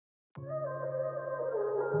A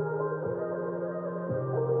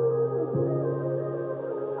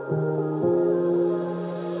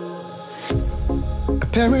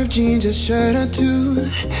pair of jeans, a shirt or two.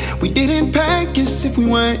 We didn't pack as if we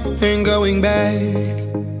weren't going back.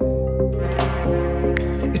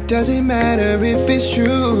 It doesn't matter if it's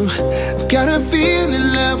true. I've got a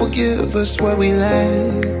feeling love will give us what we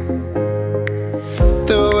lack.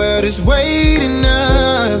 The world is waiting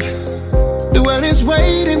up. The world is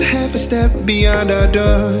waiting half a step beyond our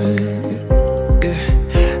door.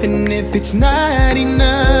 Yeah. And if it's not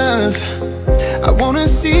enough, I wanna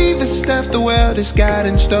see the stuff the world has got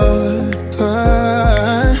in store.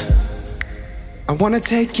 I wanna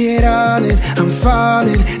take it all in, I'm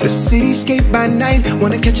falling. The cityscape by night,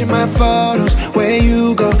 wanna catch in my photos. Where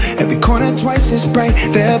you go, every corner twice as bright.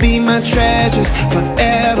 They'll be my treasures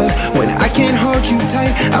forever. When I can't hold you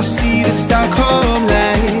tight, I'll see the Stockholm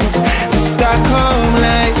lights. The Stockholm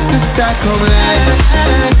lights, the Stockholm lights.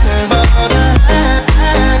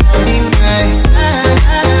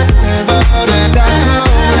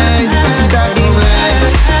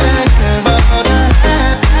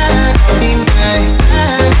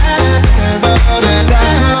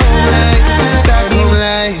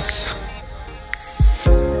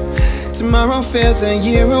 Tomorrow feels a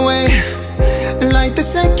year away, like the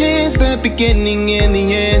seconds, the beginning and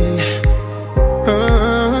the end.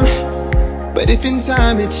 But if in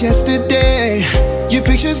time it's yesterday, your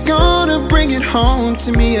picture's gonna bring it home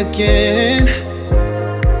to me again.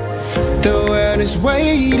 The world is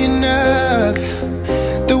waiting up.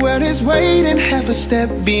 The world is waiting half a step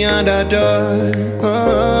beyond our door.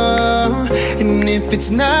 And if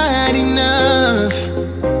it's not enough,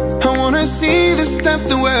 I wanna see the stuff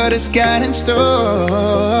the world has got in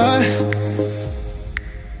store.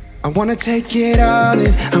 I wanna take it all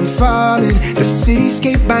in, I'm falling. The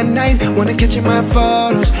cityscape by night, wanna catch in my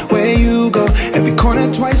photos. Where you go, every corner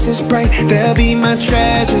twice as bright. They'll be my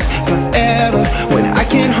treasures forever. When I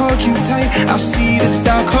can't hold you tight, I'll see the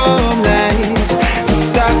Stockholm lights. The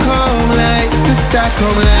Stockholm lights, the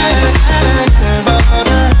Stockholm lights.